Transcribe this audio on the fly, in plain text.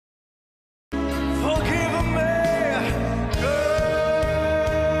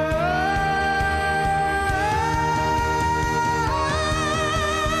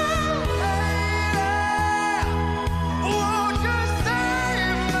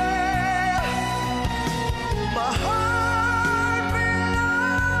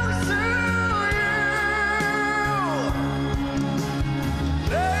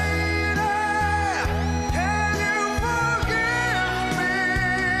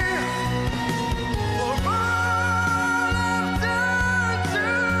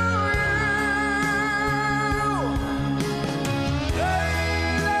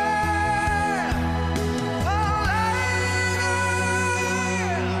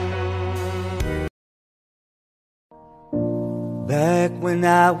back when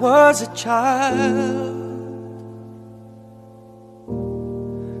I was a child,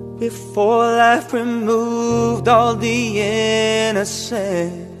 before life removed all the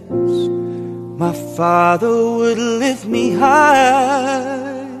innocence, my father would lift me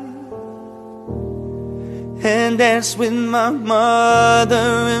high and dance with my mother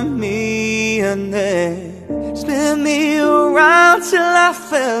and me, and then spin me around till I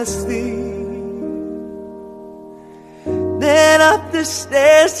fell asleep. Then up the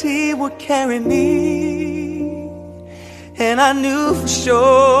stairs he would carry me, and I knew for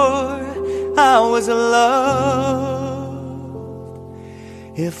sure I was loved.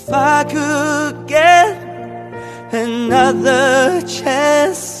 If I could get another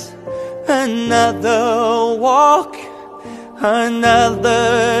chance, another walk,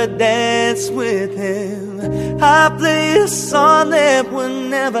 another dance with him, I'd play a song that would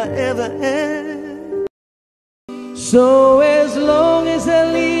never ever end. So as long as I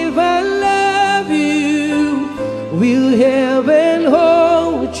live, I love you. Will heaven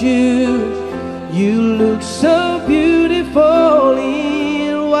hold you? You look so beautiful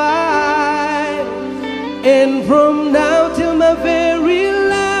in white, and from now till my very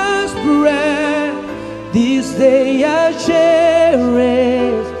last breath, this day I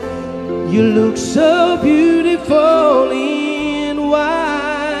cherish. You look so beautiful in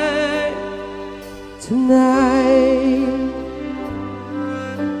white tonight.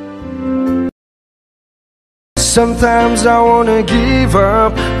 Sometimes I wanna give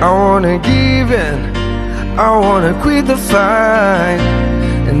up, I wanna give in, I wanna quit the fight.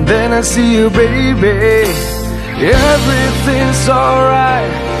 And then I see you, baby, everything's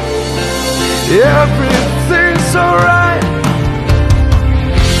alright, everything's alright.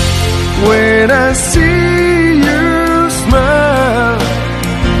 When I see you smile,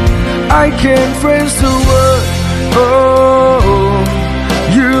 I can't face the world. Oh,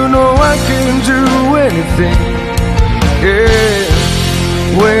 you know I can do anything. Yeah.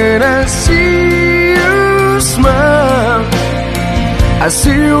 When I see you smile, I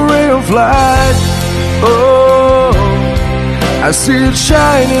see a ray of light. Oh, I see it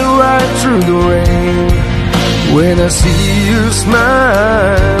shining right through the rain. When I see you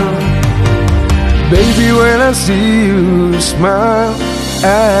smile, baby, when I see you smile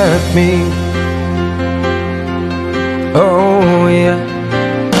at me. Oh yeah.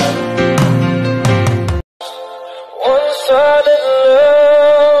 One-sided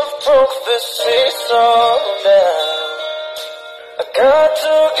love broke the seesaw down. I got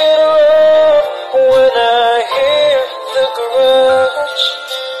to get away.